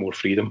them a wee bit more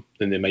freedom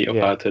than they might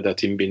have had a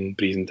team been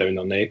breathing down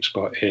their necks.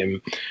 But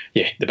the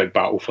big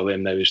battle for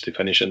them now is to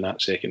finish in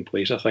that second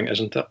place, I think,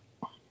 isn't it?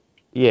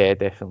 Yeah,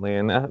 definitely.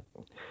 And I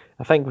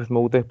think with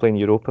Molde playing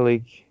Europa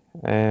League,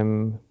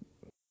 they've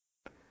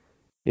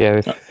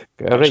got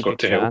a right good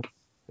chance.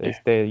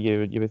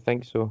 You would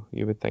think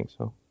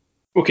so.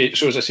 Okay,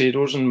 so as I say,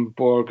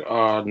 Rosenborg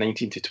are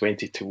 19 to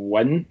 20 to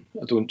win.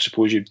 I don't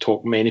suppose you'd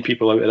talk many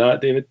people out of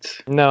that, David?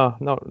 No,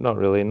 not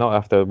really. Not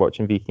after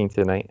watching Viking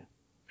tonight.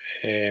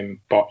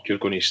 But you're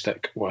going to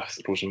stick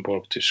with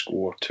Rosenborg to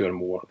score 2 or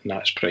more, and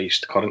that's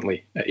priced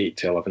currently at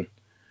 8-11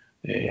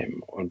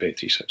 on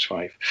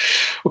Bet365.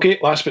 Okay,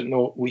 last but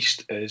not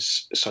least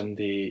is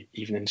Sunday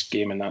evening's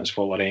game, and that's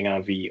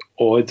Vålerenga v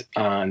Odd.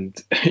 And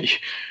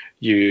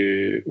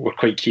you were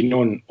quite keen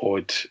on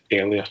Odd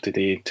earlier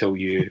today until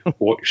you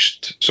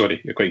watched.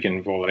 You're quite keen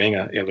on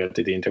Vålerenga earlier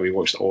today until you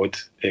watched Odd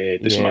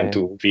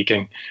dismantle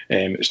Viking.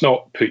 It's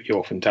not put you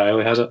off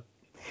entirely, has it?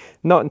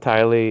 Not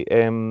entirely.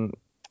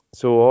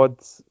 So Odd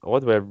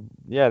were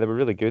they were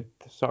really good.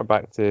 Sort of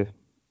back to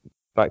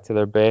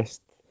their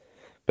best.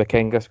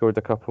 Bakenga scored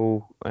a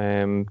couple.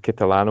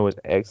 Catalano was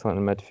excellent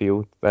in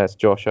midfield. That's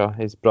Joshua.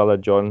 His brother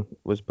John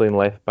was playing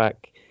left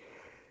back.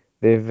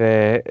 They've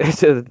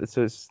so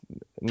it's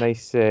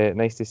nice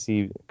to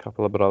see a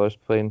couple of brothers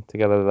playing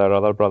together. Their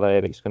other brother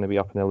Eric's going to be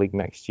up in the league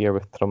next year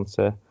with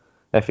Tromsø,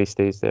 if he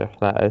stays there.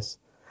 That is.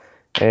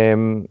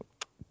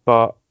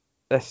 But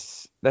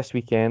this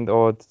weekend,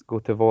 Odd go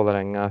to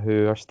Vålerenga,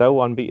 who are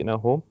still unbeaten at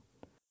home,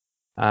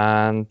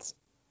 and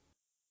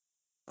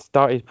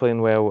started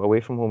playing well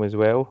away from home as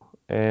well.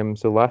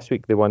 So last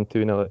week they won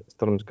 2-0 at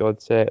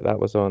Strømsgodset. That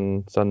was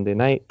on Sunday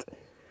night.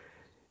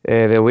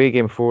 The away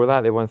game before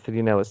that, they won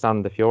 3-0 at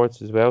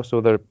Sandefjords as well.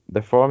 So their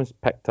form's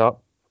picked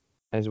up,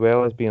 as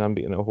well as being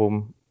unbeaten at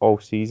home all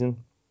season.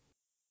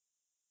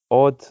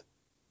 Odd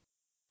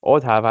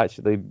have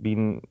actually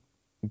been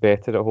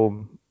better at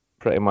home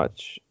pretty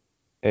much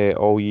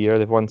all year.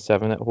 They've won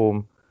 7 at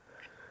home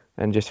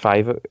and just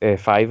 5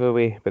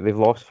 away, but they've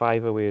lost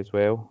 5 away as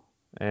well.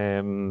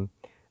 And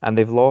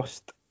they've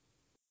lost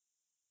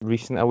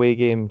recent away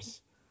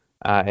games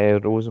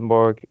at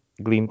Rosenborg,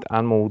 Glimt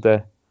and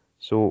Molde.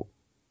 So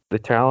the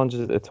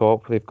challenges at the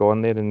top, they've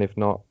gone there and they've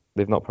not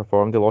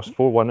performed. They lost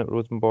 4-1 at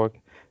Rosenborg,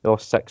 they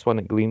lost 6-1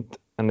 at Glimt,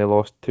 and they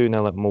lost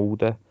 2-0 at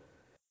Molde.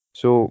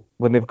 So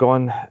when they've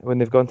gone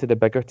to the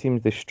bigger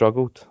teams, they've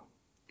struggled.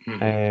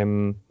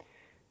 Mm-hmm.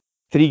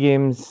 3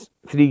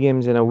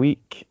 games in a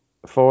week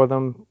for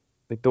them.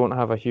 They don't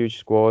have a huge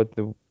squad.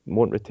 They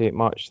won't rotate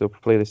much. They'll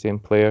play the same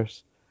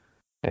players.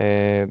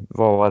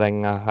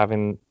 Vålerenga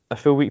having a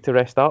full week to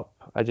rest up.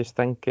 I just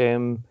think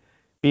being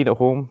at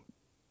home,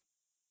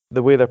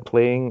 the way they're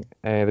playing,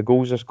 the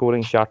goals they're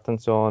scoring,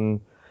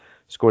 Kjartansson,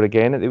 scored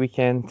again at the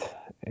weekend.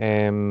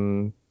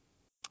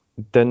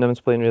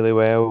 Dunham's playing really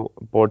well.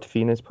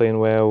 Bordfina's playing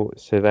well.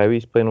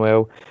 Sarawi's playing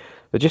well.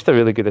 They're just a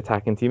really good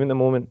attacking team at the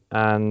moment,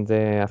 and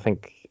I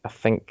think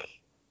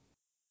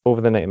over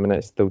the 90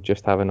 minutes they'll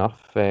just have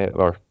enough,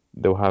 or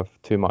they'll have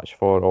too much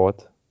for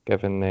Odd,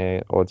 given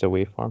the odds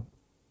away for them.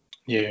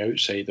 Yeah,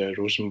 outside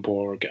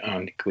Rosenborg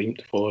and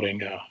Glimt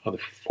Vålerenga are the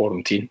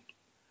forum team.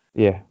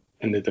 Yeah.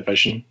 In the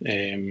division,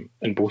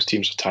 and both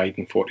teams are tied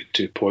in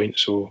 42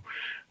 points. So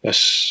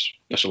this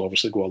will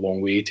obviously go a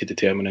long way to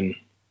determining,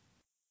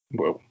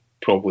 well,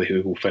 probably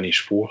who will finish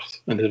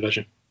fourth in the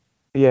division.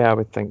 Yeah, I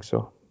would think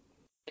so.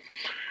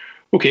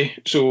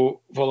 Okay, so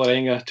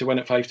Vålerenga to win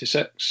at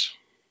 5-6.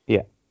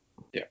 Yeah.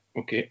 Yeah.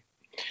 Okay.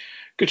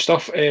 Good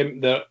stuff.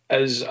 There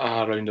is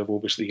a round of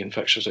Oberliga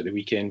fixtures at the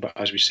weekend, but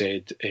as we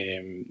said,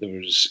 there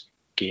was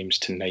games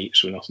tonight,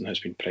 so nothing has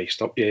been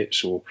priced up yet.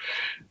 So,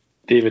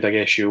 David, I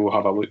guess you'll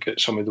have a look at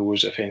some of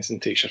those if anything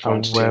takes your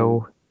fancy.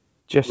 Well,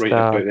 just write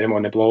about them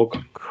on the blog.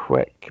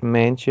 Quick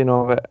mention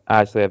of it.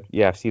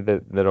 Actually, I see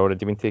that they're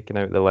already been taken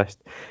out of the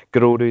list.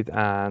 Grorud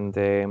and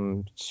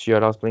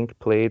Sjörarsblink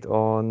played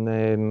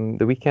on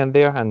the weekend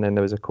there, and then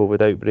there was a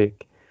COVID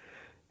outbreak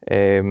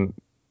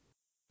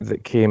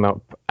that came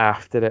up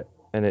after it,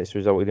 and it's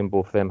resulted in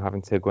both of them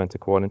having to go into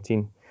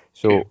quarantine.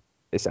 So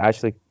it's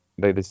actually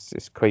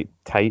it's quite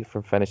tight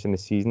for finishing the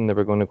season. They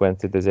were going to go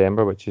into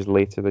December, which is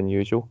later than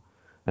usual,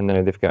 and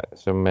now they've got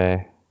some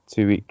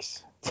 2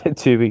 weeks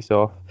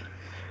off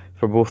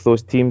for both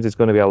those teams. There's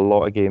going to be a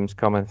lot of games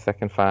coming thick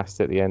and fast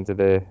at the end of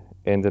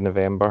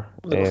November.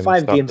 They've got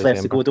 5 games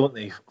left to go, don't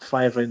they?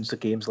 5 rounds of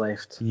games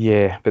left.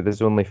 Yeah, but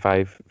there's only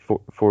 4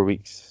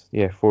 weeks.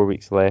 Yeah, 4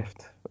 weeks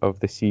left of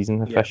the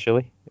season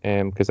officially,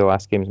 because the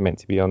last game is meant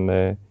to be on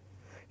the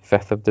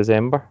 5th of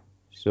December.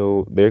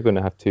 So they're going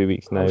to have 2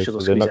 weeks now, so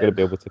they're not going to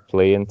be able to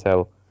play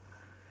until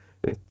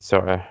maybe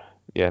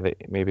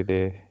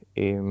the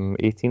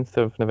 18th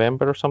of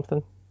November or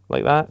something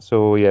like that.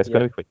 So it's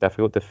going to be quite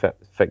difficult to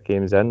fit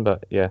games in,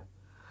 but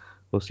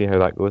we'll see how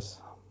that goes.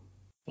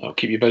 I'll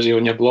keep you busy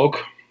on your blog.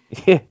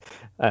 Yeah.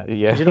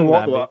 You know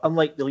what, though?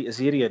 Unlike the Elite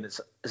Azerian,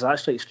 it's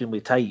actually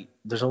extremely tight.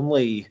 There's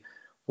only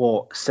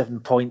 7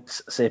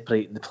 points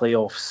separating the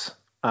playoffs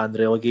and the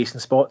relegation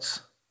spots.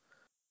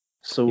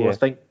 So I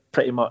think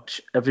pretty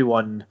much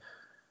everyone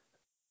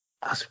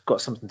has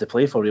got something to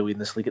play for really in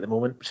this league at the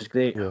moment, which is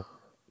great.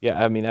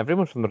 Yeah, I mean,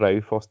 everyone from the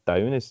Raufoss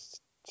down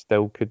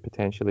still could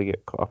potentially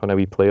get caught up in a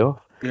wee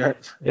playoff. Yeah,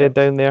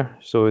 down there.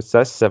 So it's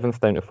this 7th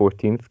down to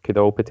 14th could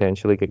all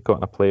potentially get caught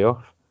in a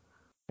playoff.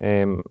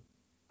 And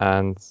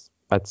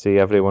I'd say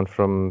everyone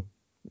from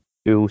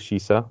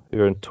Ull-Kisa,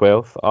 who are in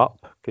 12th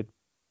up, could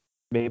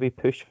maybe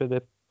push for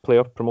the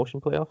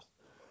promotion playoffs.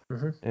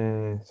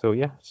 Mm-hmm. So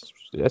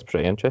it's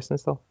pretty interesting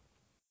stuff.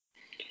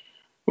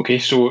 Okay,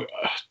 so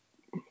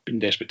been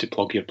desperate to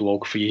plug your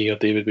blog for you here,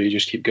 David, but you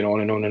just keep going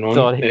on and on and on.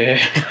 Sorry.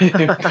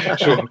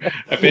 So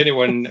if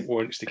anyone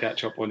wants to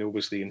catch up on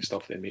Oberliga and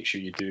stuff, then make sure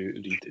you do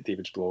read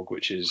David's blog,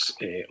 which is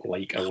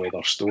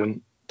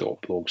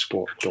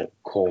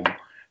likeaweatherstone.blogspot.com.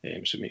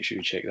 So make sure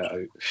you check that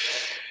out.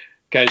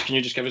 Guys, can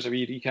you just give us a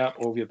wee recap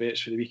of your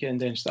bets for the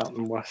weekend then, start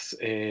with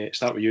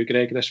you,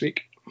 Greg, this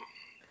week?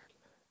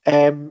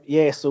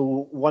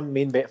 So one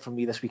main bet from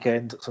me this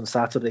weekend, it's on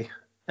Saturday.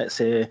 It's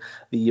the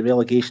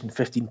relegation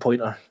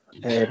 15-pointer,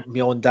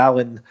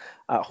 Mjøndalen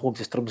at home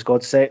to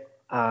Strømsgodset,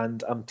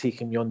 and I'm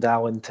taking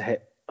Mjøndalen to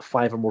hit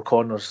 5 or more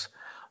corners.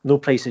 No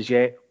prices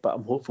yet, but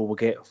I'm hopeful we'll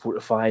get 4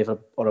 to 5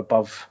 or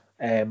above,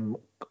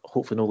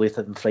 hopefully no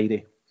later than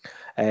Friday.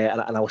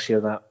 And I'll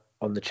share that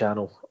on the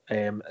channel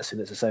as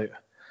soon as it's out.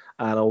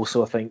 And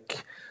also I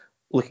think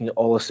looking at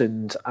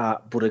Ålesund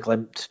at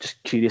Bodø/Glimt,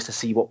 just curious to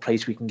see what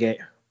price we can get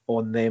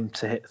on them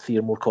to hit 3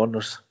 or more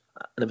corners.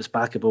 And if it's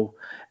backable,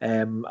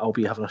 I'll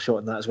be having a shot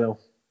in that as well.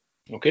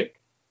 Okay.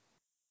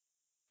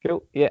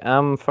 Cool.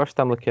 Yeah. First,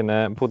 I'm looking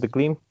at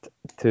Bodø/Glimt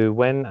to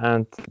win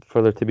and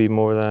for there to be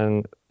more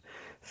than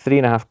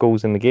 3.5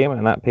 goals in the game,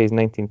 and that pays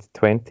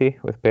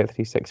 19-20 with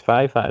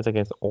Bet365. That is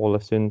against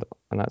Ålesund,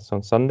 and that's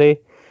on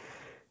Sunday.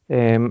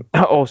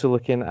 Also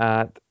looking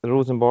at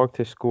Rosenborg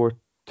to score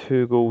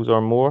 2 goals or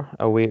more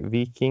away at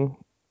Viking,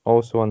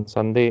 also on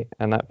Sunday,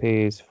 and that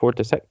pays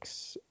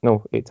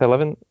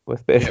 8-11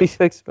 with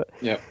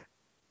Bet365.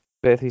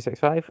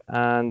 Bet365,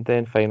 and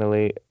then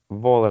finally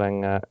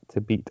Vålerenga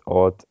to beat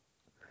Odd,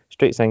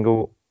 straight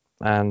single,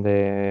 and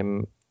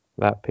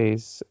that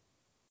pays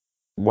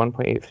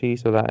 1.83,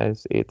 so that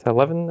is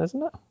 8-11,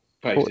 isn't it?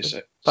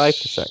 5-6.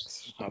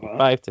 5-6.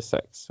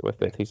 5-6 with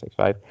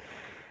Bet365,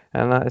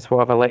 and that is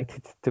what I've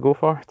elected to go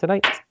for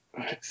tonight.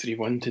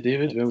 3-1 to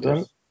David. Well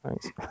done.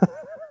 Thanks.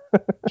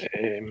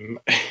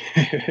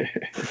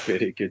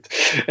 Very good.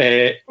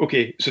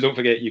 Okay, so don't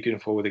forget you can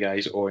follow the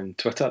guys on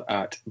Twitter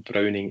at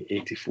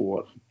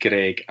Browning84,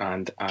 Greg,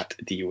 and at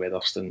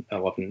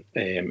DWeatherston11,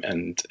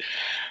 and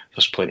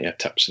there's plenty of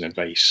tips and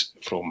advice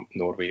from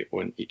Norway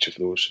on each of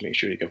those, so make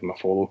sure you give them a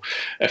follow.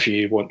 If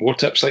you want more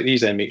tips like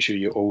these, then make sure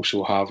you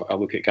also have a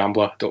look at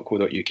gambler.co.uk,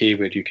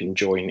 where you can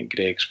join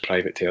Greg's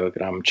private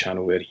Telegram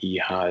channel, where he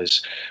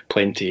has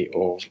plenty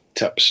of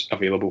tips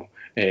available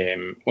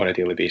on a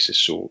daily basis,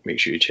 so make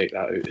sure you check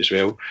that out as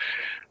well.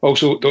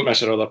 Also, don't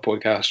miss our other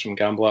podcast from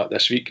Gambler.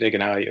 This week, Greg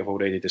and I have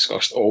already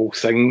discussed all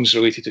things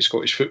related to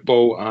Scottish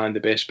football and the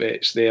best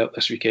bets there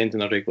this weekend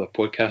in our regular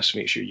podcast, so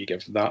make sure you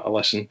give that a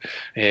listen.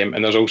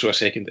 And there's also a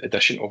second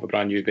edition of a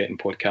brand new betting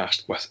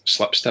podcast with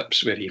Slips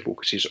Tips, where he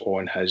focuses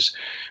on his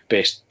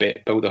best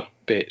bet builder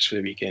bets for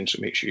the weekend,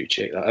 so make sure you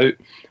check that out.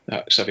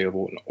 That's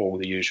available on all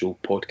the usual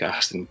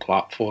podcasting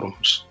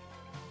platforms.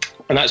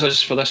 And that's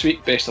us for this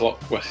week. Best of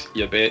luck with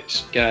your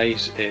bets,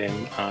 guys,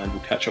 and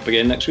we'll catch up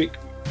again next week.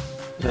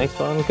 Nice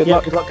one. Good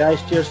luck. Good luck,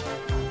 guys. Cheers.